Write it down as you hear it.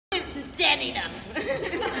standing up.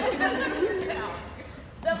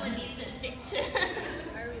 Someone needs to sit.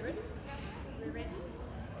 Are we ready? We're ready.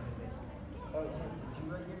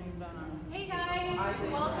 Hey guys,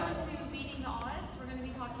 welcome to Beating the Odds. We're going to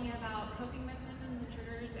be talking about coping mechanisms and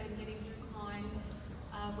triggers and getting through con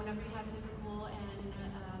whenever you have physical and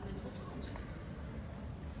mental challenges.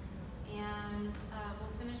 And we'll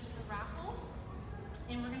finish with a raffle.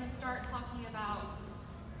 And we're going to start talking about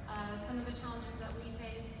some of the challenges that we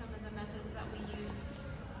face, some of the methods that we use,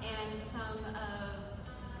 and some of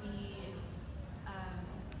the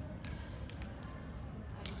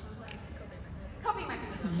coping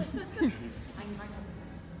mechanisms. I need my coping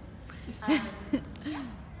mechanisms. Yeah.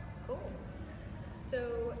 Cool.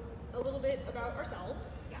 So, a little bit about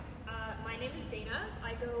ourselves. Yeah. My name is Dana.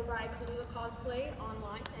 I go by Kalula Cosplay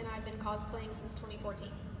online, and I've been cosplaying since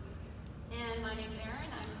 2014. And my name's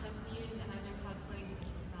Erin. I'm 10th Muse, and I've been cosplaying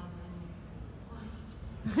since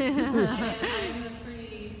 2001. I'm the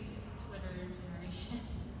pre-Twitter generation.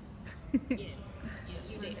 Yes. Yes,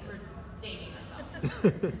 You we're, date us. we're dating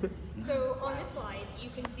ourselves. So on this slide, you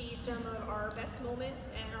can see some of our best moments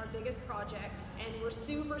and our biggest projects, and we're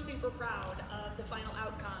super, super proud of the final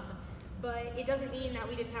outcome. But it doesn't mean that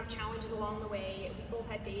we didn't have challenges along the way. We both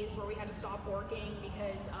had days where we had to stop working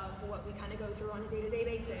because of what we kind of go through on a day-to-day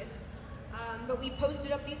basis. But we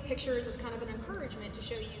posted up these pictures as kind of an encouragement to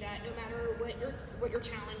show you that no matter what your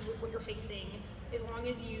challenge with what you're facing, as long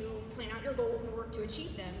as you plan out your goals and work to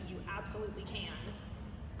achieve them, you absolutely can.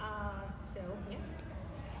 So yeah.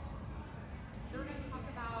 So we're going to talk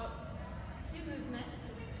about two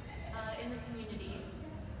movements in the community.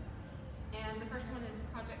 And the first one is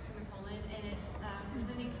Project Semicolon, and it's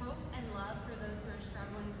presenting hope and love for those who are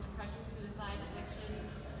struggling with depression, suicide, addiction,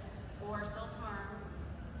 or self-harm,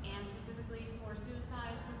 and specifically for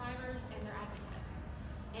suicide survivors and their advocates.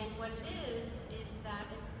 And what it is that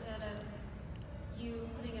instead of you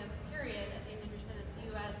putting a period at the end of your sentence,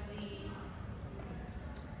 you as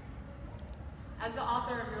the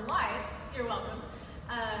author of your life, you're welcome,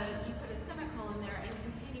 you put a semicolon there and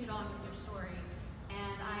continued on with your story.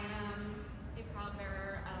 And I am a proud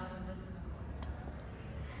bearer of the semicolon.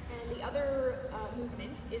 And the other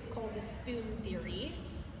movement is called the spoon theory.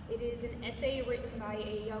 It is an essay written by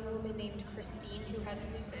a young woman named Christine who has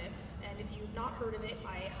lupus. And if you've not heard of it,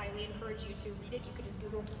 I highly encourage you to read it. You could just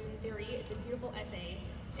Google spoon theory. It's a beautiful essay.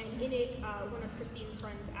 And in it, one of Christine's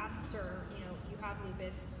friends asks her, you have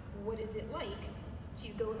lupus, what is it like to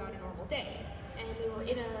go about a normal day? And they were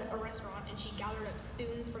in a restaurant, and she gathered up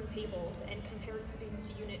spoons from tables and compared spoons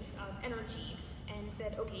to units of energy and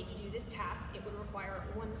said, okay, to do this task, it would require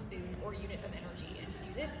 1 spoon or unit of energy, and to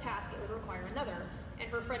do this task, it would require another. And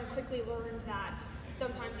her friend quickly learned that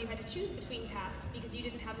sometimes you had to choose between tasks because you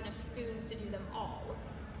didn't have enough spoons to do them all.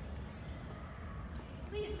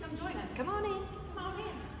 Please come join us. Come on in. Come on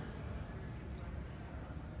in.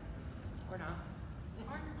 Or not.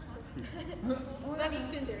 So that's the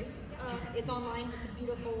spoon theory. It's online. It's a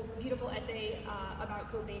beautiful, beautiful essay about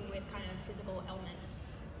coping with kind of physical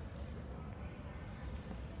ailments.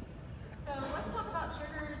 So let's talk about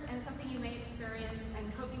triggers and something you may experience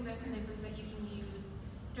and coping mechanisms that you can use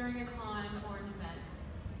during a con or an event.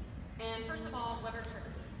 And first of all, what are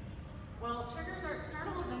triggers? Well, triggers are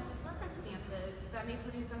external events or circumstances that may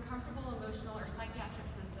produce uncomfortable emotional or psychiatric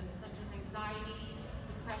symptoms such as anxiety,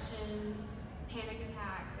 depression, panic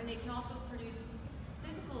attacks, and it can also produce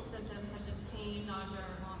physical symptoms such as pain, nausea,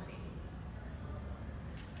 or vomiting.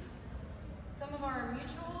 Some of our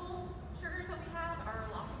mutual triggers that we have are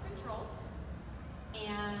loss of control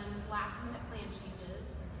and last-minute plan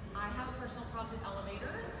changes. I have a personal problem with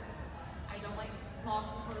elevators. I don't like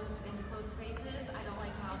small enclosed spaces. I don't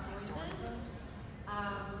like loud noises.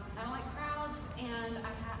 I don't like crowds, and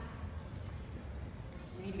I have.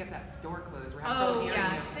 You need to get that door closed. We're having trouble hearing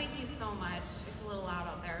yes, you. thank you so much. It's a little loud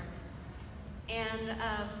out there. And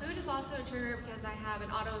food is also a trigger because I have an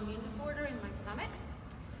autoimmune disorder in my stomach,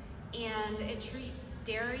 and it treats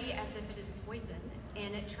dairy as if it is poison,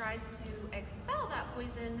 and it tries to expel that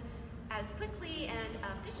poison as quickly and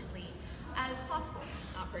efficiently as possible.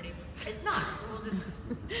 It's not pretty. It's not. We'll just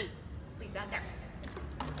leave that there.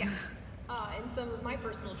 Yeah. And some of my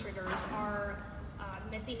personal triggers are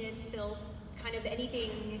messiness, filth, kind of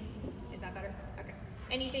anything. Is that better? Okay.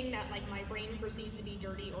 Anything that like my brain perceives to be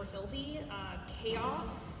dirty or filthy,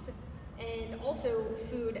 chaos, and also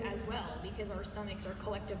food as well, because our stomachs are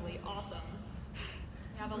collectively awesome.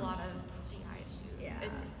 We have a lot of GI issues. Yeah.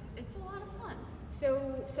 It's a lot of fun.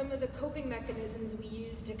 So some of the coping mechanisms we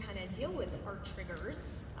use to kind of deal with our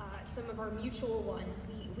triggers, some of our mutual ones,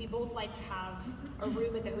 we both like to have a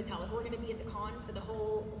room at the hotel. If we're going to be at the con for the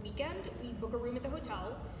whole weekend, we book a room at the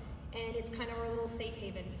hotel, And it's kind of our little safe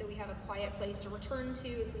haven. So we have a quiet place to return to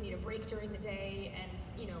if we need a break during the day, and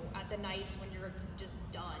at the night when you're just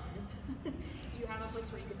done, you have a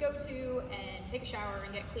place where you could go to and take a shower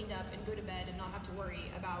and get cleaned up and go to bed and not have to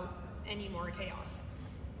worry about any more chaos.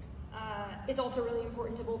 It's also really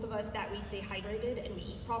important to both of us that we stay hydrated and we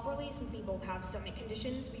eat properly. Since we both have stomach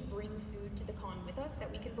conditions, we bring food to the con with us that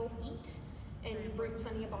we can both eat, and we bring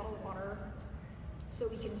plenty of bottled water so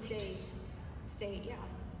we can stay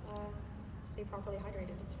properly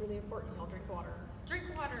hydrated. It's really important. Y'all drink water. Drink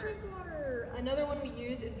water. Drink water. Another one we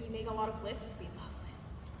use is we make a lot of lists. We love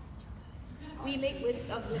lists. Lists are good. We make lists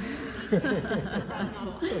of lists we need to. That's not a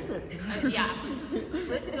lot. Yeah.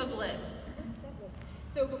 Lists of lists.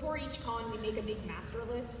 So before each con, we make a big master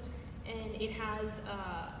list, and it has,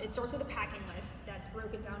 it starts with a packing list that's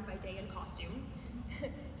broken down by day and costume.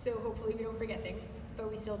 So hopefully we don't forget things,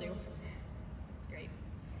 but we still do. It's great.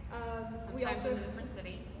 We also in a different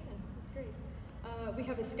city. Yeah, that's great. We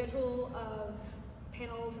have a schedule of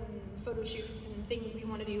panels and photo shoots and things we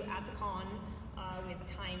want to do at the con with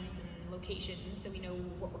times and locations, so we know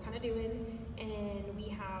what we're kind of doing. And we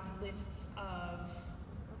have lists of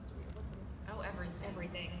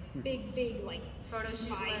everything. Big like photo shoot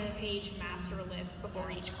 5-page master list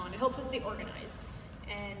before each con. It helps us stay organized.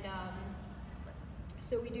 And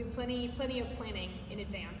so we do plenty of planning in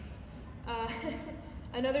advance.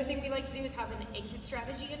 Another thing we like to do is have an exit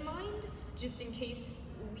strategy in mind, just in case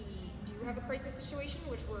we do have a crisis situation,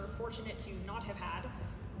 which we're fortunate to not have had.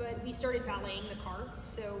 But we started valeting the car,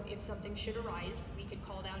 so if something should arise, we could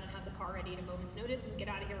call down and have the car ready at a moment's notice and get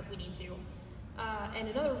out of here if we need to. And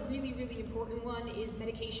another really important one is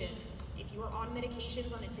medications. If you are on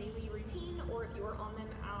medications on a daily routine, or if you are on them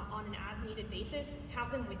on an as-needed basis,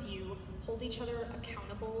 have them with you. Hold each other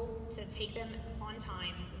accountable to take them on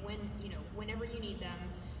time whenever you need them,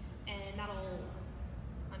 and that'll,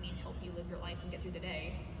 help you live your life and get through the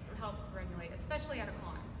day. Help regulate, especially at a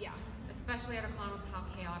con. Yeah. Especially at a con with how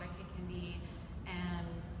chaotic it can be, and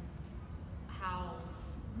how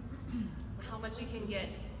much you can get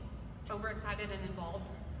overexcited and involved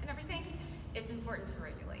in everything. It's important to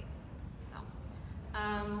regulate. So,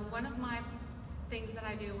 one of my things that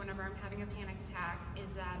I do whenever I'm having a panic attack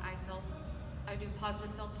is that I do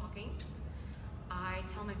positive self-talking. I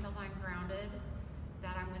tell myself I'm grounded,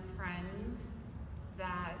 that I'm with friends,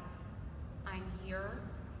 that I'm here,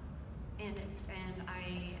 and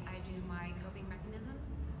I do my coping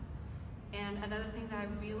mechanisms. And another thing that I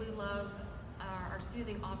really love are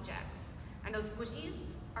soothing objects. I know squishies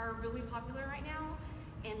are really popular right now,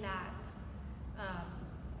 and that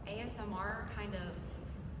ASMR kind of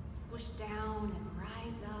squish down and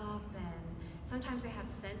rise up, and sometimes they have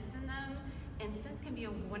scents in them, and scents can be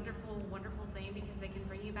a wonderful thing because they can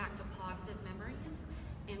bring you back to positive memories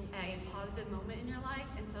and a positive moment in your life,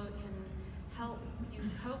 and so it can help you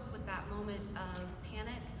cope with that moment of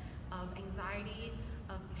panic, of anxiety,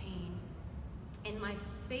 of pain. And my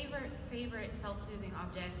favorite self-soothing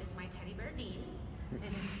object is my teddy bear Dean.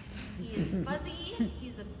 And he is fuzzy,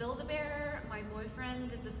 he's a Build-A-Bear. My boyfriend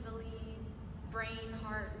did the silly brain,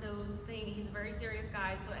 heart, nose thing. He's a very serious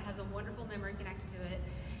guy, so it has a wonderful memory connected to it.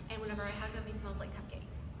 And whenever I hug him, he smells like cupcakes.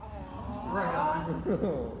 Aww. Right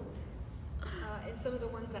on. And some of the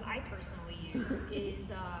ones that I personally use is,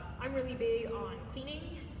 I'm really big on cleaning.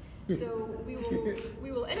 So we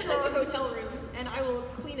will enter our hotel room, and I will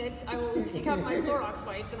clean it. I will take out my Clorox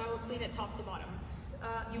wipes, and I will clean it top to bottom.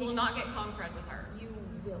 You will not get concrete with her. You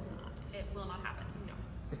will not. It will not happen.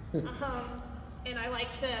 No. And I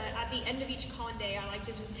like to, at the end of each con day, I like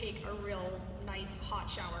to just take a real nice hot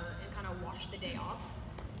shower and kind of wash the day off.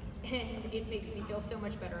 And it makes me feel so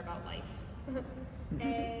much better about life.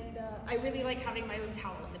 And I really like having my own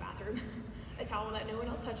towel in the bathroom. A towel that no one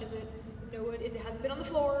else touches it. It hasn't been on the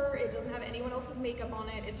floor, it doesn't have anyone else's makeup on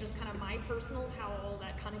it. It's just kind of my personal towel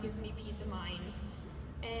that kind of gives me peace of mind.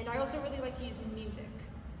 And I also really like to use music.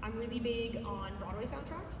 I'm really big on Broadway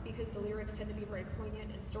soundtracks because the lyrics tend to be very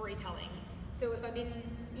poignant and storytelling. So if I'm in,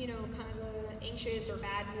 kind of an anxious or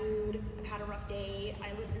bad mood, I've had a rough day,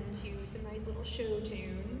 I listen to some nice little show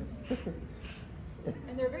tunes.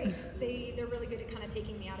 And they're great. They're really good at kind of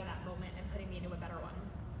taking me out of that moment and putting me into a better one.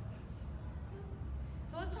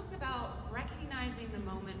 So let's talk about recognizing the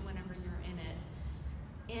moment whenever you're in it,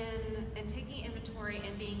 and taking inventory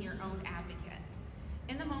and being your own advocate.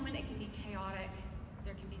 In the moment, it can be chaotic.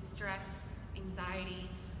 There can be stress, anxiety,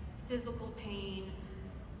 physical pain,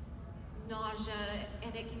 nausea,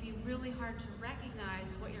 and it can be really hard to recognize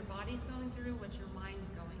what your body's going through, what your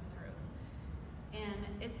mind's going through. And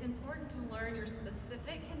it's important to learn your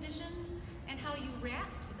specific conditions and how you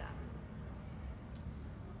react to them.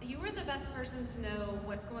 you are the best person to know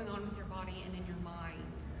what's going on with your body and in your mind.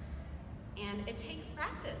 And it takes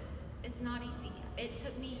practice. It's not easy. It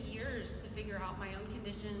took me years to figure out my own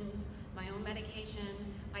conditions, my own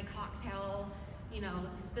medication, my cocktail, you know,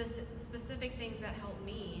 specific things that help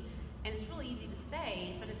me. And it's really easy to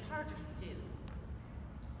say, but it's harder to do.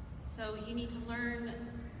 So you need to learn,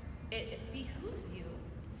 it behooves you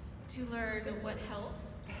to learn what helps.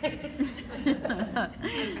 I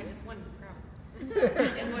just wanted to scrub.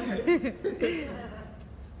 And what hurts.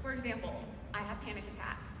 For example, I have panic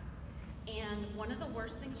attacks. And one of the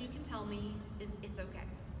worst things you can tell me is it's okay.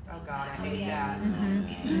 Oh God, I hate that.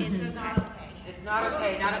 It's not okay. It's not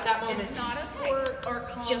okay, not at that moment. It's not okay. Or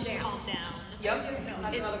calm Just down. calm down. Yep,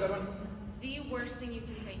 that's another good one. The worst thing you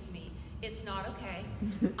can say to me, it's not okay.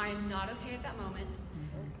 I'm not okay at that moment.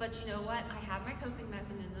 But you know what? I have my coping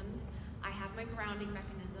mechanisms. I have my grounding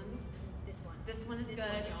mechanisms. This one is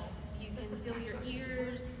good. You can feel your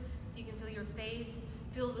ears. You can feel your face.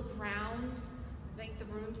 Feel the ground. Make the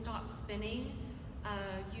room stop spinning.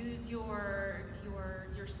 Use your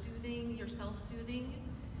soothing, your self-soothing,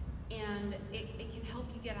 and it can help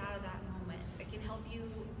you get out of that moment. It can help you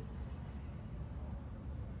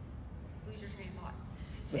lose your train of thought.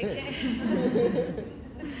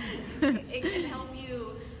 It can help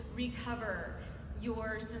you recover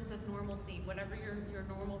your sense of normalcy, whatever your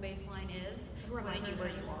normal baseline is. Remind you where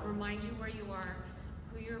you are. Remind you where you are,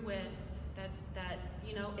 who you're with, that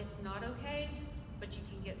you know, it's not okay, but you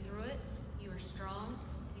can get through it. You are strong,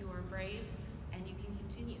 you are brave, and you can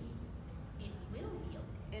continue. It will be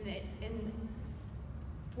okay. And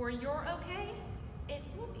for your okay, it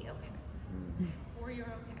will be okay. For your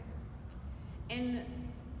okay. And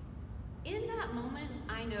in that moment,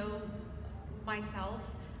 I know myself,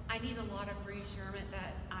 I need a lot of reassurance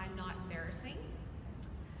that I'm not embarrassing,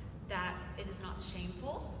 that it is not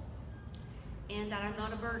shameful, and that I'm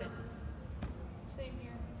not a burden. Same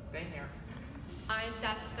here. Same here.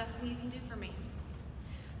 That's the best thing you can do for me.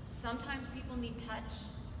 Sometimes people need touch.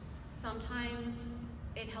 Sometimes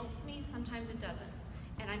it helps me, sometimes it doesn't.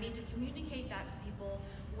 And I need to communicate that to people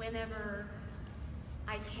whenever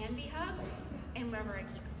I can be hugged and whenever I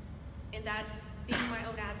can't. And that's being my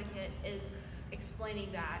own advocate, is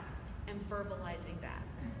explaining that and verbalizing that.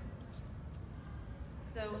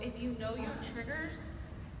 So if you know your triggers,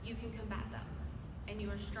 you can combat them. And you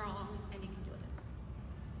are strong and you can do it.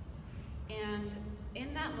 And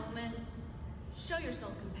in that moment, show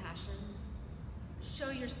yourself compassion, show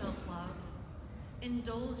yourself love,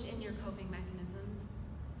 indulge in your coping mechanisms,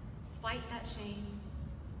 fight that shame,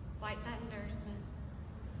 fight that embarrassment,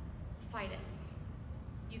 fight it.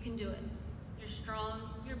 You can do it. You're strong,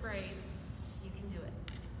 you're brave, you can do it.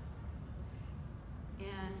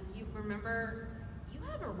 And you remember, you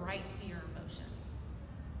have a right to your emotions.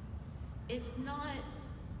 It's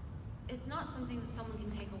not something that someone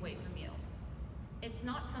can take away from you. It's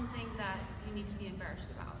not something that you need to be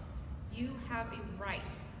embarrassed about. You have a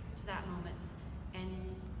right to that moment,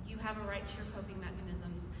 and you have a right to your coping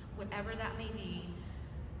mechanisms, whatever that may be.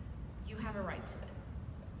 You have a right to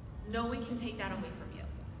it. No one can take that away from you.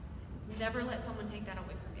 Never let someone take that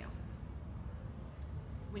away from you.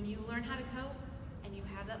 When you learn how to cope and you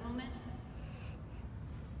have that moment,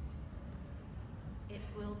 it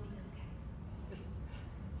will be okay.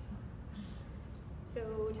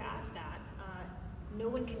 So to add to that, no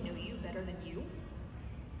one can know you better than you.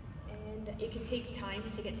 And it can take time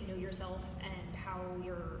to get to know yourself and how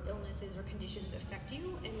your illnesses or conditions affect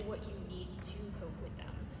you and what you need to cope with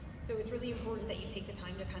them. So it's really important that you take the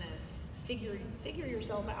time to kind of figure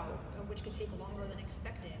yourself out, which could take longer than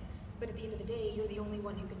expected. But at the end of the day, you're the only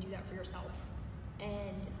one who can do that for yourself.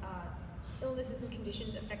 And illnesses and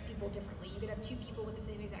conditions affect people differently. You could have two people with the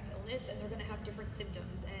same exact illness and they're gonna have different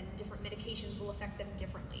symptoms, and different medications will affect them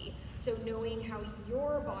differently. So knowing how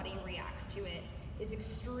your body reacts to it is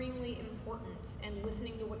extremely important, and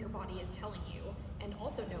listening to what your body is telling you, and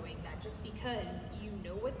also knowing that just because you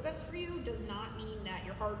know what's best for you does not mean that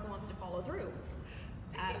your heart wants to follow through.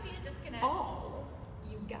 There could be a disconnect. All,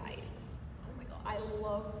 you guys. Oh my gosh. I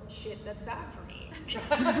love shit that's bad for me.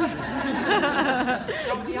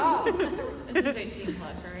 Don't we all? This is 18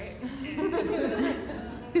 plus, right?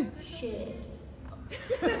 Shit.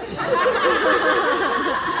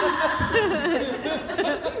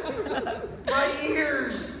 My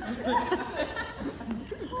ears!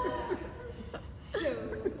 So,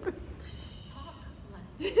 Talk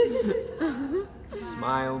less.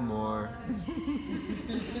 Smile more.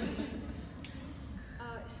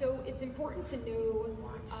 So it's important to know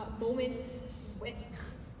moments when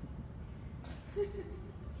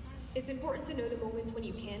it's important to know the moments when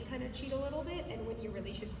you can kind of cheat a little bit and when you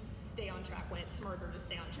really should stay on track, when it's smarter to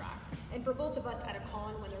stay on track. And for both of us at a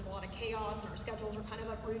con, when there's a lot of chaos and our schedules are kind of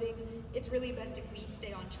uprooting, it's really best if we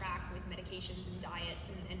stay on track with medications and diets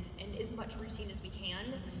and as much routine as we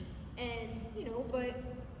can. And, you know, but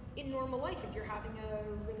in normal life, if you're having a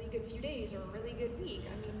really good few days or a really good week,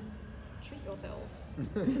 I mean, treat yourself.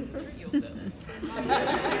 Treat yourself.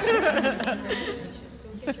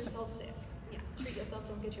 Don't get yourself sick. Yeah, treat yourself,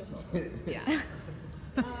 don't get yourself sick. Yeah.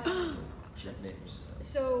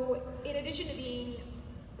 So, in addition to being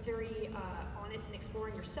very honest and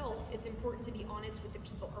exploring yourself, it's important to be honest with the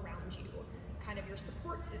people around you, kind of your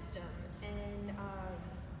support system, and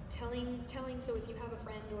telling. So, if you have a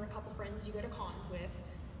friend or a couple friends you go to cons with,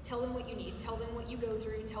 tell them what you need, tell them what you go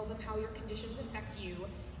through, tell them how your conditions affect you,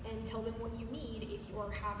 and tell them what you need if you are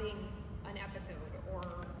having an episode or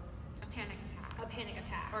A panic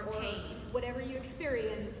attack. or pain. whatever you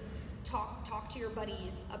experience. Talk to your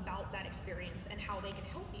buddies about that experience and how they can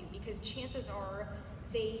help you, because chances are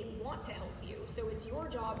they want to help you. So it's your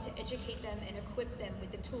job to educate them and equip them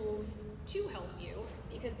with the tools to help you,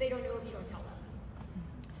 because they don't know if you don't tell them.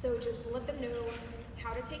 So just let them know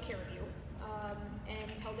how to take care of you,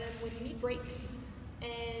 and tell them when you need breaks,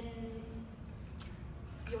 and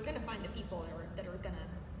you're gonna find the people that are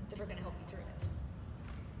gonna help you through it.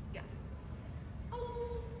 Yeah.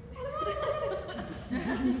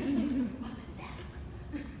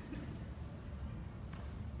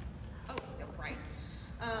 Oh, yeah, right.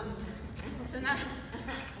 So now,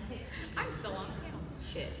 I'm still on panel.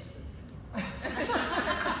 Shit.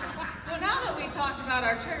 So now that we've talked about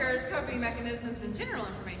our triggers, coping mechanisms, and general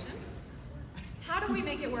information, how do we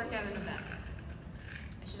make it work at an event?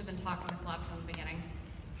 I should have been talking this loud from the beginning.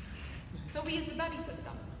 So we use the buddy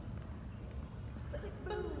system.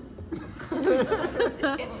 It's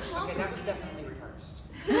Okay, complicated. that was definitely rehearsed.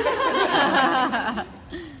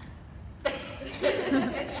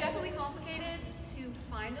 It's definitely complicated to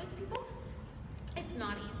find those people. It's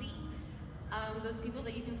not easy. Those people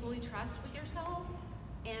that you can fully trust with yourself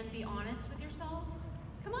and be honest with yourself,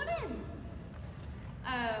 come on in.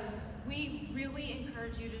 We really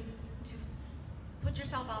encourage you to put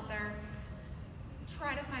yourself out there.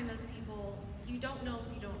 Try to find those people. You don't know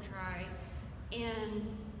if you don't try. And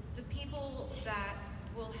the people that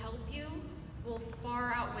will help you will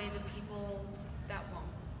far outweigh the people that won't.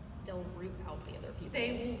 They'll root out the other people.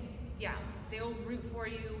 They'll root for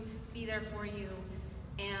you, be there for you,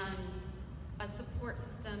 and a support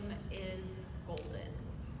system is golden.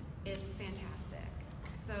 It's fantastic.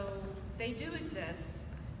 So they do exist.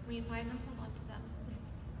 When you find them, hold on to them.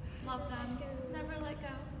 Love them, never let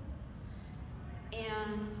go.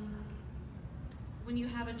 And when you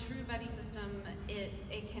have a true buddy system,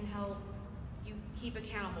 it can help you keep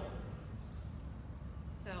accountable.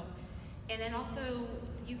 So, and then also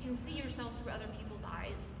you can see yourself through other people's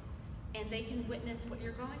eyes, and they can witness what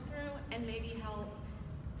you're going through and maybe help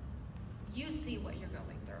you see what you're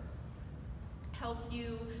going through. Help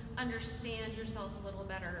you understand yourself a little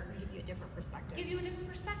better. Give you a different perspective. Give you a different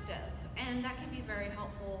perspective. And that can be very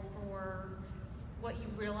helpful for what you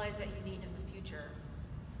realize that you need in the future.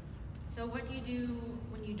 So what do you do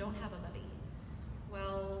when you don't have a buddy?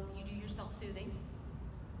 Well, you do your self-soothing,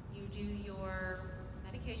 you do your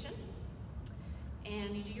medication,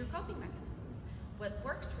 and you do your coping mechanisms. What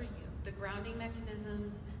works for you? The grounding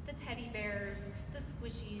mechanisms, the teddy bears, the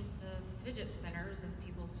squishies, the fidget spinners, if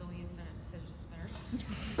people still use fidget spinners.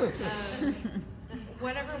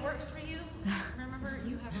 Whatever works for you, remember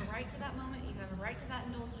you have a right to that moment, you have a right to that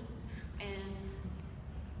indulgence, and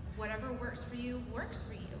whatever works for you, works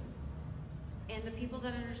for you. And the people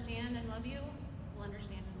that understand and love you will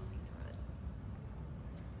understand and love you through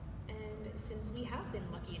it. And since we have been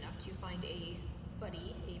lucky enough to find a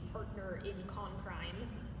buddy, a partner in con crime,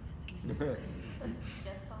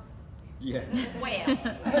 Just fun. Yeah. Well,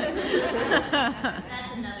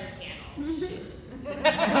 That's another panel. Shoot.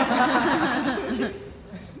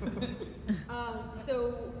 so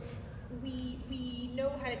we know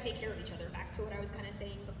how to take care of each other. Back to what I was kind of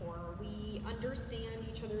saying before, we understand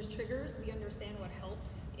each other's triggers. We understand what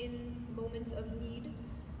helps in moments of need.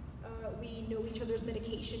 We know each other's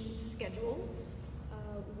medication schedules,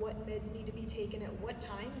 what meds need to be taken at what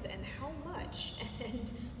times and how much, and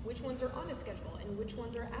which ones are on a schedule and which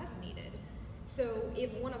ones are as needed. So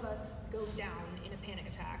if one of us goes down in a panic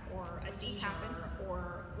attack or a seizure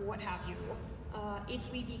or what have you, if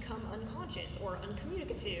we become unconscious or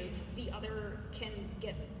uncommunicative, the other can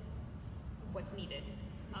get what's needed.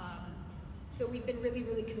 So we've been really,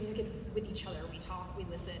 really communicative with each other. We talk, we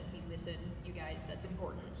listen, you guys, that's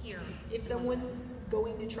important. here. If someone's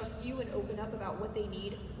going to trust you and open up about what they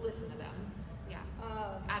need, listen to them. Yeah.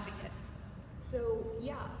 Advocates. So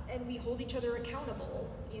yeah, and we hold each other accountable,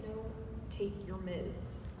 you know, take your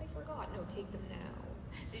meds. I forgot, no, take them now.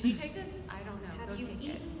 Did you take this? I don't know. Have Go you take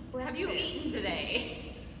eaten it. breakfast? Have you eaten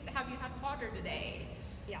today? Have you had water today?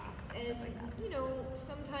 Yeah, and you know,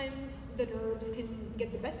 sometimes the nerves can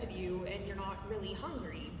get the best of you and you're not really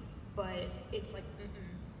hungry, but it's like,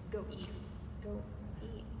 go eat,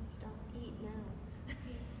 stop, eat now.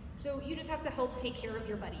 So you just have to help take care of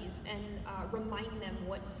your buddies and remind them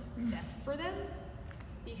what's best for them,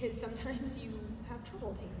 because sometimes you have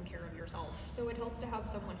trouble taking care of yourself. So it helps to have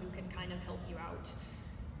someone who can kind of help you out.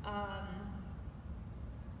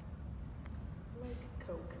 Like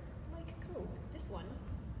Coke.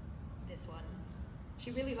 This one.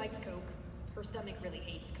 She really likes Coke. Her stomach really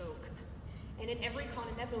hates Coke. And in every con,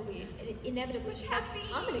 inevitably she's like,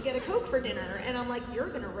 I'm gonna get a Coke for dinner. And I'm like, you're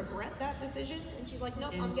gonna regret that decision? And she's like,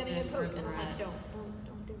 nope, I'm getting a Coke. And I'm like, don't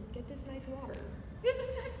do it. Get this nice water. Get this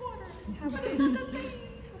nice water. Have But it. it's the same.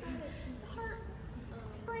 Heart,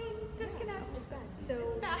 brain, disconnect. It's bad. So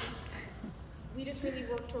It's bad. we just really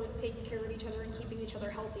work towards taking care of each other and keeping each other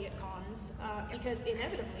healthy at cons, because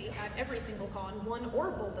inevitably at every single con, one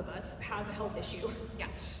or both of us has a health issue. Yeah.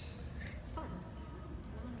 It's fun.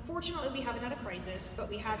 Fortunately, we haven't had a crisis, but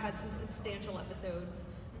we have had some substantial episodes,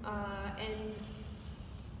 and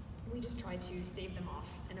we just try to stave them off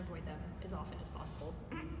and avoid them as often as possible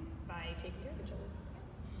by taking care of each other.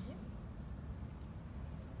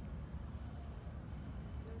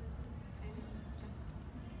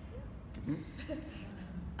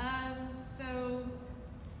 So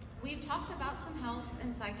we've talked about some health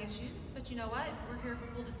and psych issues, but you know what? We're here for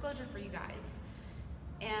full disclosure for you guys.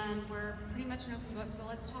 And we're pretty much an open book, so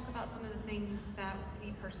let's talk about some of the things that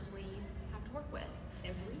we personally have to work with.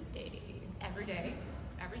 Every day. Every day,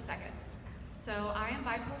 every second. So I am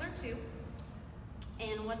bipolar 2,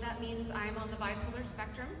 and what that means, I'm on the bipolar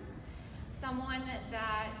spectrum. Someone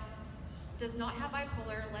that does not have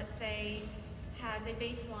bipolar, let's say, has a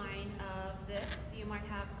baseline of this. You might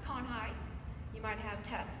have con high, you might have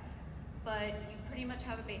tests, but you pretty much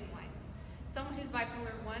have a baseline. Someone who's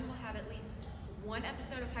bipolar 1 will have at least one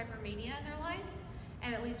episode of hypermania in their life,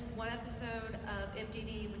 and at least one episode of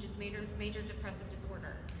MDD, which is major depressive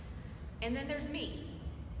disorder. And then there's me.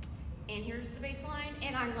 And here's the baseline,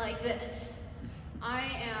 and I'm like this. I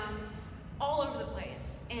am all over the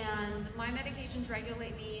place, and my medications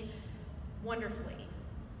regulate me wonderfully.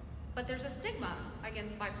 But there's a stigma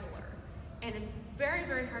against bipolar, and it's very,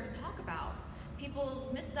 very hard to talk about. People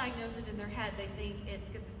misdiagnose it in their head. They think it's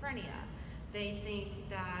schizophrenia. They think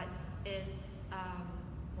that it's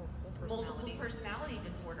multiple personality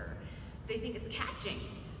disorder. They think it's catching.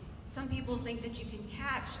 Some people think that you can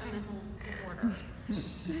catch a mental disorder,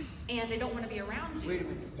 and they don't want to be around you. Wait a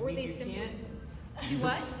minute. You Or mean they you simply- can't? You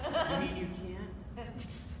what? You mean you can't?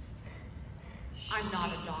 I'm not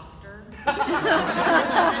a doctor.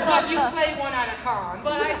 But you play one at a con.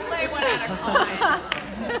 But I play one at a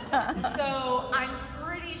con. So I'm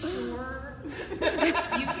pretty sure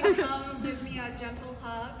you can come give me a gentle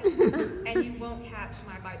hug and you won't catch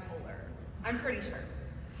my bipolar. I'm pretty sure.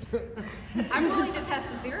 I'm willing to test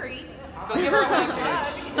the theory. So give her a hug.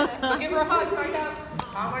 So give her a hug. Find out.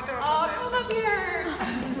 How much of a Oh, come up here.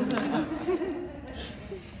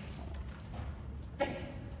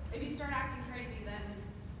 If you start acting crazy, then,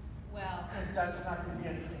 well. That's not going to be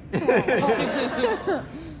anything.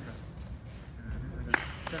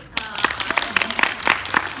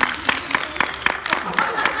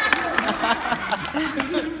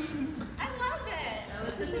 I love it.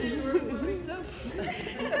 So,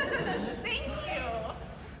 thank you.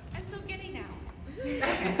 I'm so giddy now.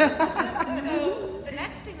 So the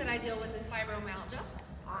next thing that I deal with is fibromyalgia.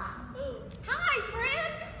 Hi,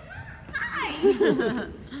 friend. Hi.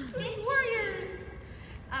 Thanks, warriors.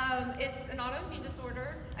 It's an autoimmune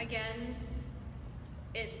disorder. Again,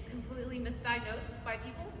 it's completely misdiagnosed by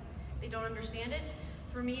people. They don't understand it.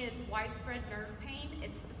 For me, it's widespread nerve pain.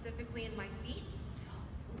 It's specifically in my feet,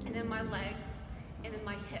 and in my legs, and in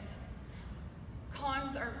my hip.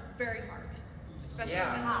 Cons are very hard, especially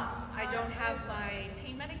when I don't have my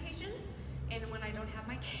pain medication, and when I don't have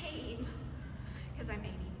my cane, because I'm 80.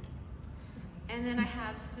 And then I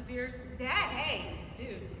have severe, hey,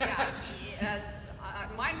 dude, yeah,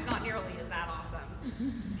 mine's not nearly that awesome,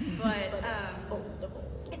 but it's foldable.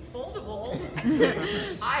 It's foldable.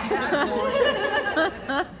 I have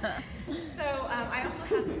one. So I also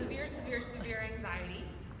have severe anxiety.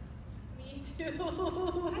 Me too.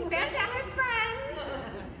 Fantastic friends.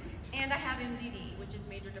 And I have MDD, which is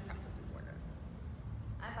major depressive disorder.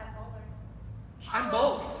 I'm bipolar. I'm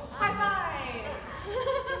both. High five.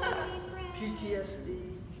 So many friends. PTSD,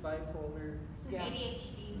 bipolar. Yeah.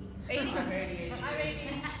 ADHD. ADHD. I'm ADHD. I'm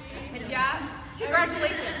ADHD. Yeah?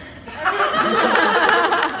 Congratulations.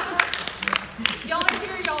 Y'all are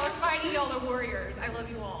here, y'all are fighting, y'all are warriors. I love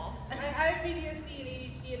you all. I have PTSD and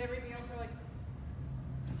ADHD and everything else. Are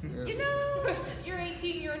like, You know, you're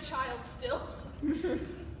 18, you're a child still.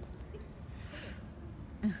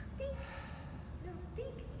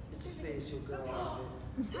 It's a phase you'll grow out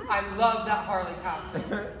of it. I love that Harley costume.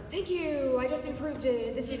 Thank you. I just improved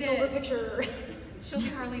it. This is an older picture. she'll be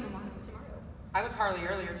Harley tomorrow. I was Harley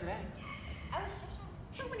earlier today. I was just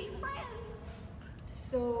So many friends.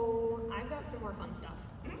 So I've got some more fun stuff.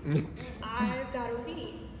 I've got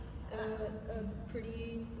OCD. A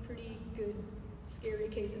pretty good, scary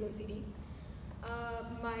case of OCD.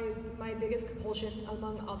 My biggest compulsion,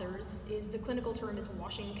 among others, is the clinical term is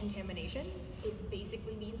washing contamination. It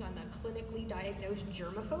basically means I'm a clinically diagnosed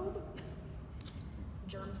germaphobe.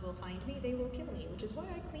 Germs will find me, they will kill me, which is why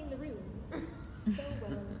I clean the rooms so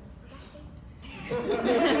well. Stop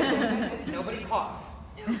it. Nobody cough.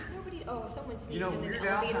 No, nobody. Oh, someone sneezed You know, in an Weird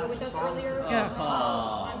Al elevator has with a us song earlier. for that.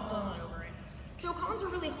 I'm still not over it. So cons are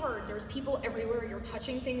really hard. There's people everywhere. You're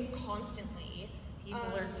touching things constantly. People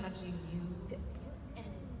are touching you. And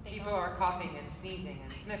they People are coughing and sneezing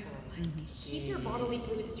and sniffling. keep your bodily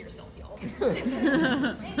fluids to yourself, y'all.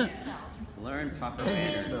 Learn proper And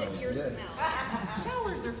manners. your Yes. smell.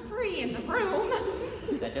 Showers are free in the room.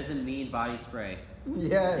 That doesn't mean body spray.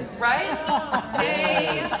 Yes. Right?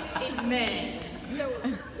 Say amen. So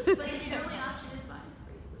But the only option is body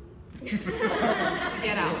spray.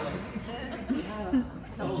 Get out.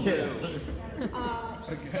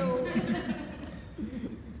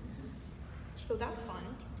 So that's fun.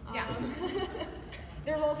 Yeah.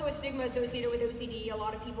 There's also a stigma associated with OCD. A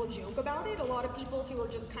lot of people joke about it. A lot of people who are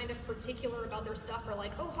just kind of particular about their stuff are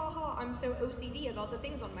like, oh, haha, I'm so OCD about the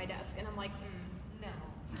things on my desk. And I'm like, No.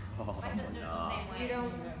 My sister's the same way.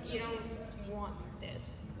 you don't want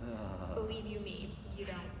this. Believe you me, you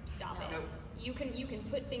don't. Stop it. Nope. You can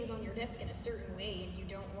put things on your desk in a certain way, and you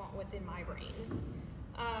don't want what's in my brain.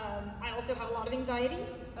 I also have a lot of anxiety.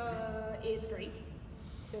 It's great.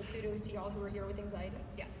 So kudos to y'all who are here with anxiety.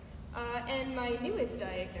 Yeah. And my newest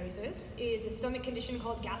diagnosis is a stomach condition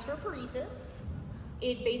called gastroparesis.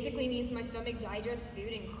 It basically means my stomach digests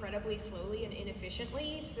food incredibly slowly and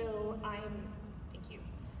inefficiently. So thank you.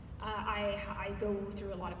 I go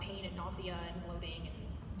through a lot of pain and nausea and bloating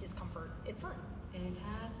and discomfort. It's fun. It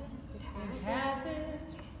happened. It happens.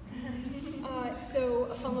 So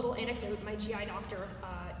a fun little anecdote, my GI doctor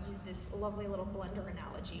used this lovely little blender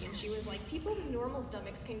analogy, and she was like, people with normal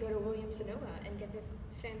stomachs can go to Williams-Sonoma and get this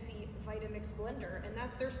fancy Vitamix blender, and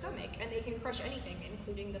that's their stomach, and they can crush anything,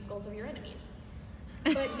 including the skulls of your enemies.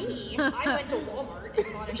 But me, I went to Walmart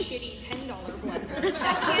and bought a shitty $10 blender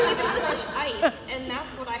that can't even crush ice, and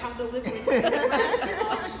that's what I have to live with for the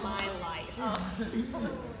rest of my life.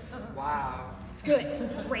 Wow. It's good.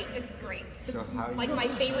 It's great. It's great. So how you Like my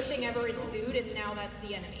favorite thing ever is food, and now that's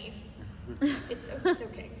the enemy. It's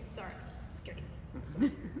okay. It's alright. It's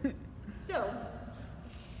good. So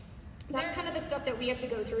that's kind of the stuff that we have to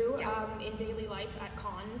go through in daily life at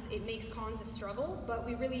cons. It makes cons a struggle, but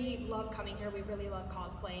we really love coming here. We really love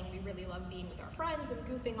cosplaying. We really love being with our friends and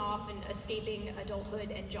goofing off and escaping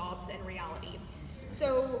adulthood and jobs and reality.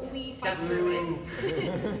 So we fight through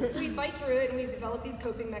it. We fight through it, and we've developed these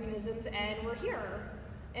coping mechanisms, and we're here.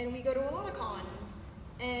 And we go to a lot of cons,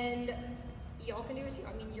 and y'all can do it too.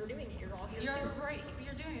 I mean, you're doing it. You're all here You're too. right.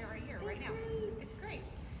 You're doing it right here, right It's now. great. It's great.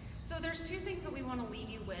 So there's two things that we want to leave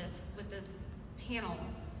you with this panel.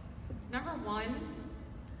 Number one,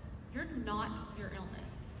 you're not your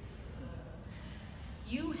illness.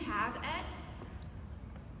 You have X.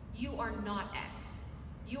 You are not X.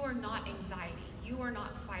 You are not anxiety. You are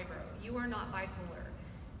not fibro. You are not bipolar.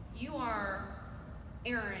 You are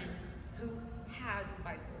Aaron, who has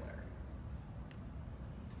bipolar.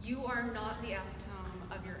 You are not the epitome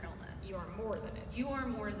of your illness. You are more than it. You are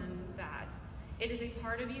more than that. It is a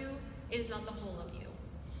part of you. It is not the whole of you.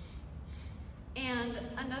 And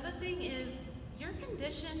another thing is, your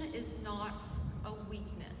condition is not a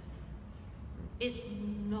weakness. It's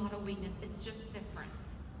not a weakness. It's just different.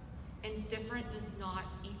 And different does not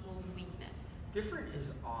equal weakness. Different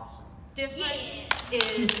is awesome. Different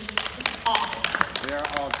is awesome. We are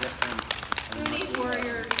all different. and Moody must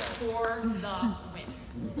Warriors love for the win.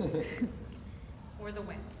 For the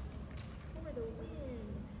win. For the win.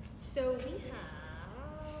 So we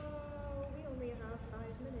only have 5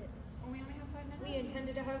 minutes. Oh, we only have 5 minutes? We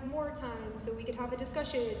intended to have more time so we could have a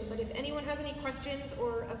discussion, but if anyone has any questions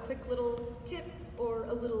or a quick little tip or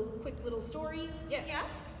a quick little story, yes.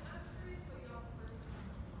 Yes.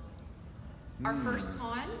 Our first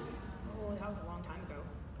con? Oh, that was a long time ago.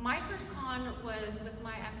 my first con was with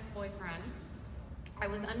my ex-boyfriend. I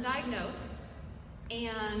was undiagnosed,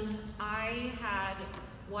 and I had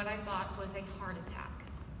what I thought was a heart attack.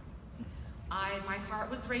 My heart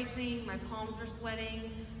was racing, my palms were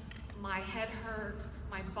sweating, my head hurt,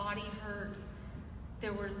 my body hurt.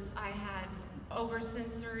 I had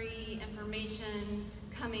oversensory information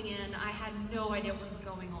coming in. I had no idea what was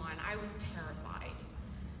going on. I was terrified.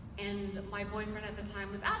 And my boyfriend at the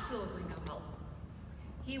time was absolutely no help.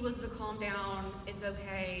 He was the calm down, it's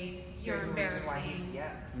okay, you're Here's the reason why he's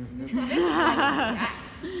embarrassing. the ex.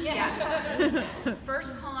 Yes.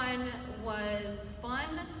 First con was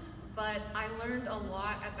fun, but I learned a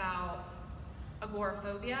lot about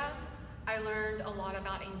agoraphobia. I learned a lot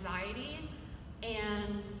about anxiety,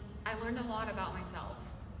 and I learned a lot about myself.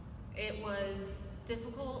 It was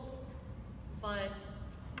difficult, but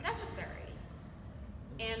necessary.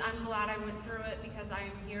 And I'm glad I went through it because I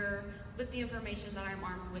am here with the information that I'm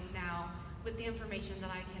armed with now, with the information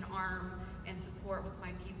that I can arm and support with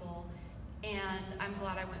my people. And I'm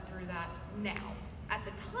glad I went through that now. At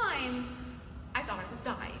the time, I thought I was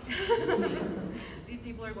dying. These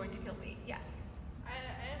people are going to kill me, yes. I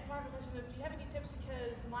have one question though. Do you have any tips?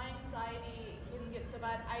 Because my anxiety can get so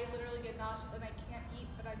bad, I literally get nauseous and I can't eat,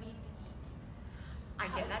 but I need to eat. I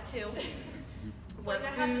get that too. Like I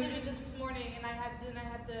happened to do this morning, and I had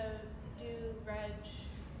to do reg.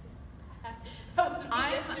 That was me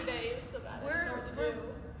yesterday. It was so bad. I didn't know what to do.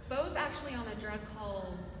 Both actually on a drug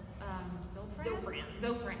called Zofran.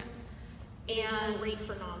 Zofran. And It's great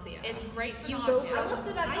for nausea. it's great for You nausea. go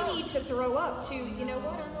from, I need to throw up to, you know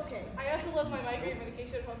what, I'm okay. I also love my migraine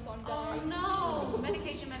medication at home, so I'm Oh dying. no!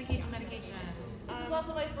 Medication, medication, medication. This is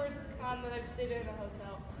also my first con that I've stayed in a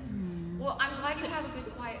hotel. Well, I'm glad you have a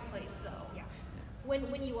good quiet place though. Yeah.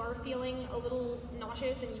 When you are feeling a little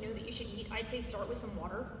nauseous and you know that you should eat, I'd say start with some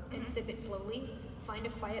water and sip it slowly. Find a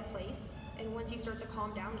quiet place, and once you start to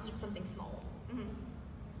calm down, eat something small.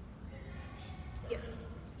 Yes.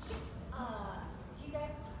 Do you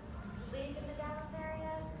guys live in the Dallas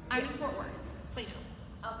area? I'm in Fort Worth. Plano.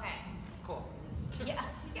 Okay. Cool. Yeah.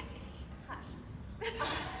 Yeah. Hush.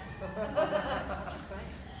 Just saying.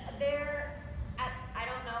 I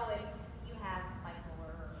don't know if you have bipolar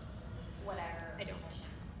or whatever. I don't.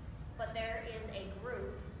 But there is a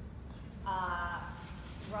group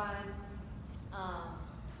run.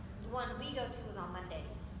 The one we go to is on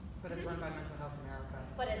Mondays, But it's run by Mental Health America.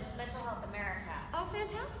 but it's Mental Health America, Oh,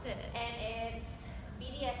 fantastic. and it's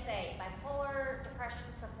BDSA, Bipolar Depression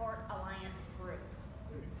Support Alliance Group.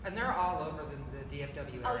 And they're all over the DFW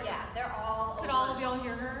area. Oh yeah, they're all. Could over. all of y'all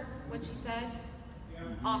hear her? What she said?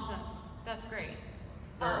 Awesome. That's great.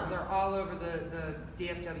 They're all over the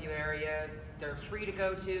DFW area. They're free to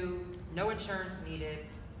go to. No insurance needed.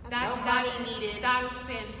 That, no that money is needed. That is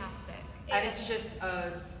fantastic. And it's just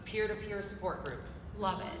a peer-to-peer support group.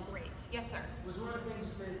 Love it. Great. Yes, sir. Was one of the things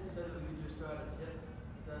you said that we could just throw out a tip?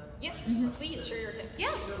 Is that? Yes, please share your tips.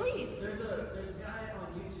 Yes, please. There's a guy on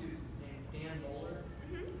YouTube named Dan Bowler,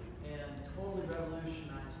 and totally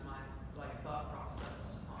revolutionized my thought process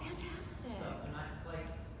on Fantastic. stuff. And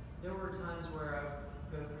there were times where I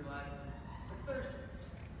would go through life and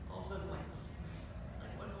Thursdays, all of a sudden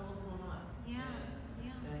what the hell's going on? Yeah,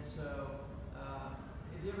 yeah. And so,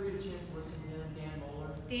 if you ever get a chance to listen to him, Dan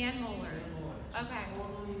Bowler. Dan Moeller. Dan Bowler. Just Okay.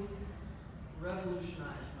 totally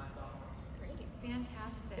revolutionized my thought process. Great.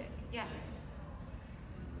 Fantastic. Yes.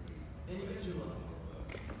 And you get your love.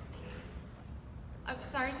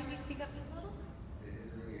 Sorry, could you speak up just a little? It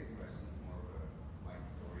isn't really a question, it's more of a life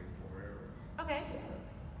story for her. Okay.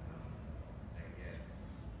 I guess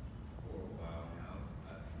for a while now,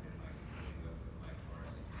 I've been dealing with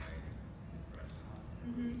partially depression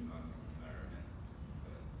and toxic environment,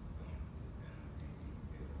 but illnesses kind of make me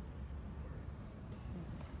feel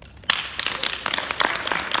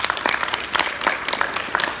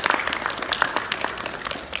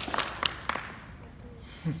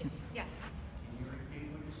Yes. Yes. Can you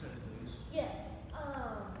repeat what you said, please? Yes.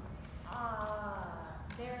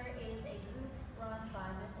 There is a group run by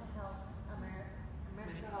Mental Health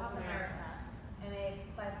America, and it's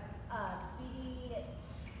by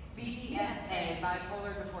BDSA,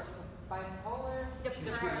 Bipolar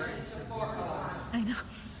Depression Support Alliance. I know.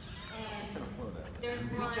 and there's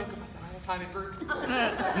We one. joke about that all the time in group.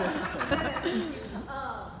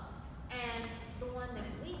 And the one that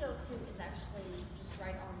we go to is actually just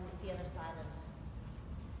right on the other side of.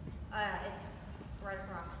 It's right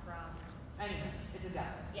across from. Anyway, it's in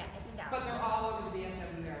Dallas. Yeah, it's in Dallas. But they're all over the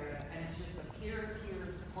DFW area, and it's just a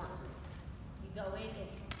peer-to-peer support group. You go in,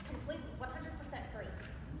 it's completely 100% free.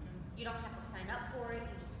 You don't have to sign up for it.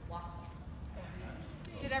 You just walk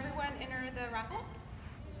in. Did everyone enter the raffle?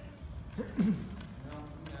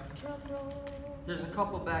 Drum roll. There's a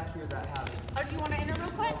couple back here that have it. Oh, do you want to enter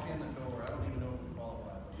real quick? Walk in the door. I don't even know if we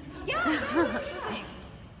qualify. But Yeah.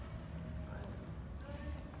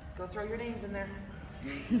 Go throw your names in there.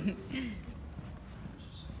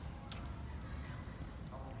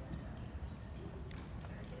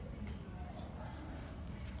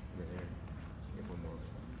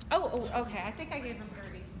 Oh, okay. I think I gave him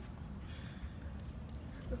 30.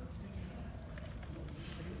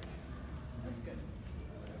 That's good.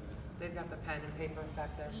 They've got the pen and paper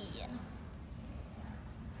back there. Yeah.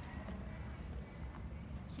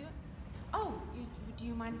 Do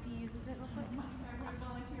you mind if he uses it real quick?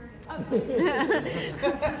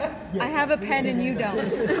 I have a pen and you don't.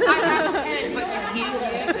 I have a pen, but you can't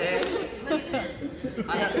use it.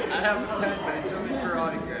 I have a pen, but it's only for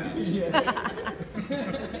autographs. You're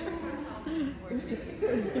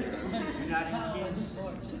not in Kansas.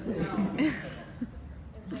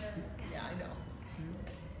 Yeah, I know.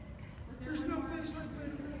 There's no place like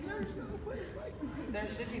paper. There's no place like paper. There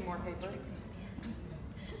should be more paper.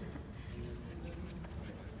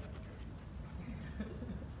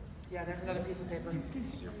 Yeah, there's another piece of paper.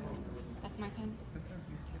 That's my pen.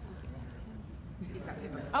 He's got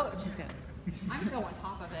paper. Oh, she's good. I'm still on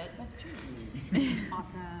top of it. That's true.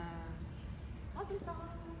 Awesome. Awesome sauce.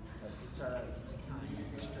 It's kind of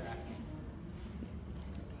distracting.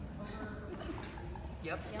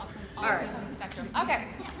 Yep. All All right. Spectrum. Okay.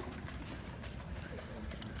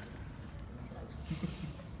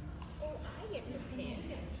 Oh, I get to pick.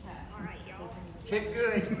 All right, y'all. Pick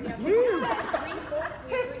good.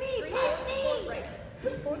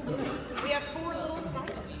 We have four little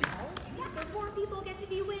prizes. So 4 people get to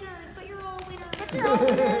be winners, but you're all winners. But you're all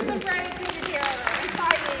winners. I'm very excited here.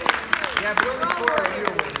 Exciting. Yeah, but only 4 are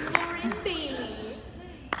real winners. Lauren Bailey.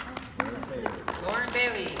 Lauren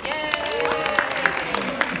Bailey. Yay!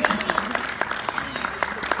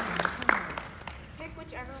 Pick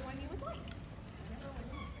whichever one you would like.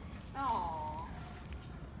 Aw.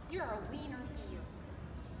 You're a wiener here.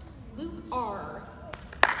 Luke R.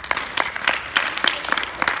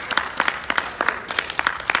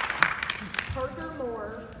 Parker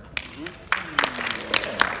Moore.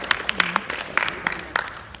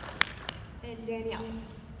 And Danielle.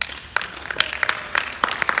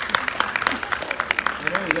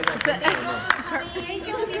 Thank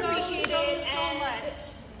you, we appreciate it,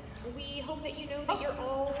 and we hope that you know that you're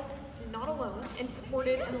all not alone and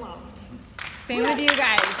supported and loved. Same with you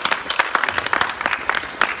guys.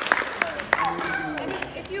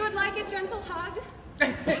 If you would like a gentle hug,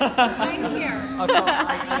 I'm here.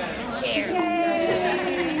 cheers.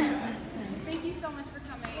 Thank you so much for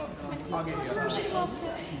coming. I'll get you a hug.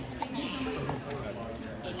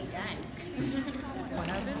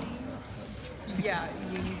 Yeah,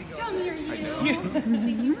 you need to go. Come here, you. Thank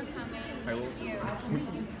you for coming. Thank you. Thank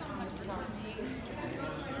you so much for coming.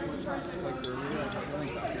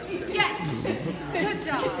 Yes. Good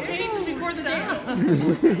job. Change before the dance.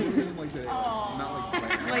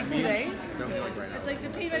 Like today? It's like the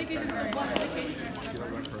pain medication is the one medication.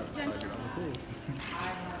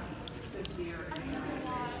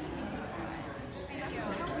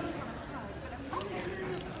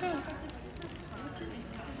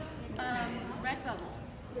 Red bubble.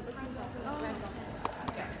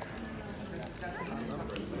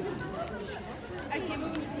 I came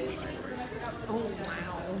over to say it, but I forgot. Oh,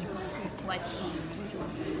 wow. Let's.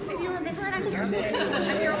 If you remember it, I'm here. I'm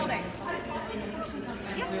here all day.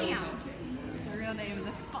 Yes, ma'am. The real name of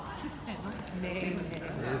the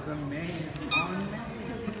There's a man on name.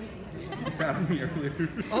 You saw me earlier.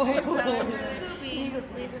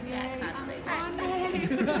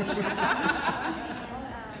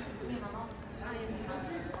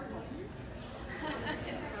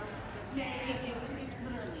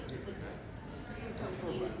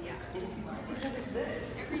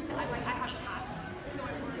 Every time, like, I have cats, so I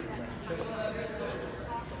worry that sometimes it's going in the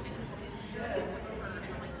box and people can get over her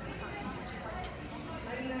and like just the person, she's like,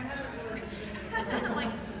 it's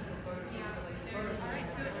like, yeah, all right,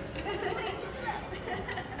 good.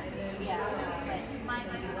 My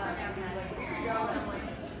sister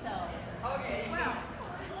so. Okay, wow.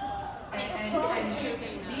 And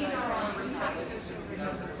these are all recycled.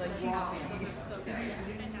 Like walking.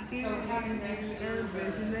 Fantastic. So having that I'm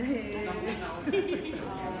brushing my hair. I'm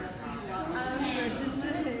brushing my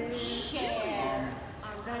hair. Share.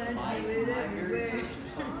 I do it everywhere.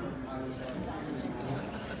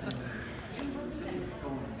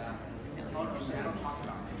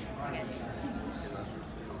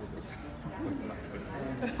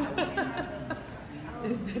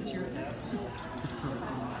 Is that your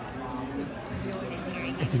And here, I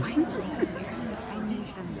need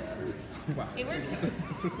that. It works.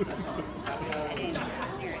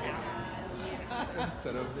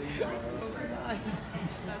 Instead of the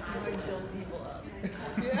That's how we build people up.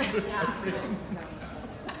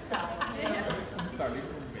 starting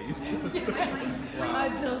from base. I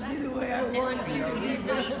build you the way I want you to be.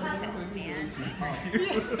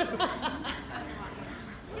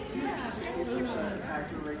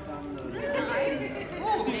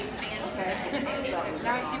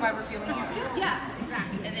 Now I see why we're feeling here. Yeah,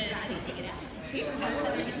 exactly. And then I take it out.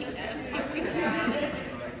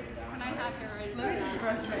 When I have hair right Let me just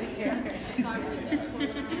brush my hair. so I really get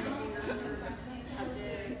totally touch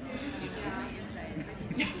it.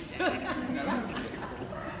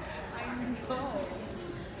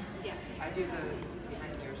 I do the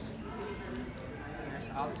behind ears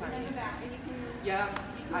all the time. Yeah,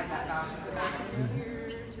 I have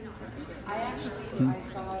I actually I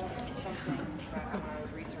saw something that when I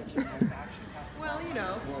was researching the action festival. Well, you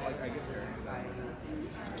know. Well, like I get there. I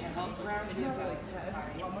help around and so like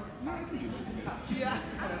Yeah.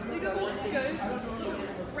 You know what's good?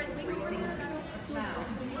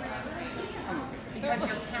 because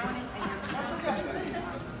you're counting and you're concentrating.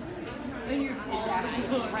 And you're It's actually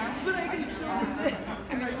around. But I can still do this.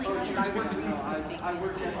 I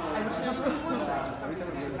work at a couple of workshops for something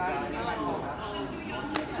with anxiety and bipolar.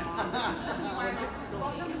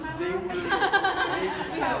 They were.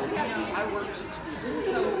 I work 60 years.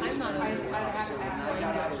 So I'm not. I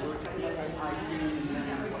got out of work. I came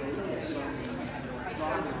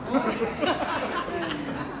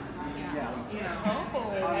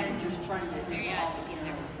and I'm just trying to get off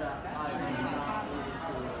that I'm not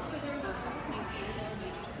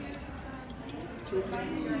and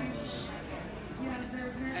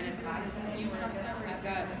if I use something, I've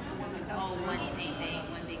got It's all one same thing,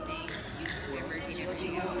 one big thing. You remember if you never go.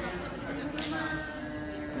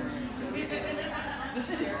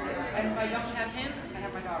 and if I don't have him, I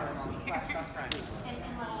have my daughter-in-law / best friend.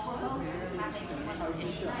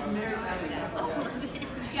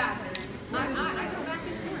 Yeah, I go back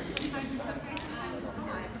and forth.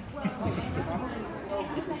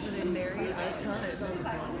 They married a ton.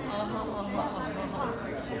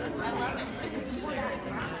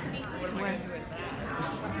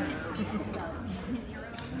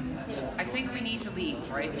 I think we need to leave,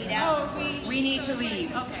 right? Oh, We need to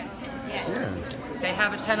leave. okay. They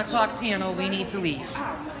have a 10 o'clock panel. We need to leave.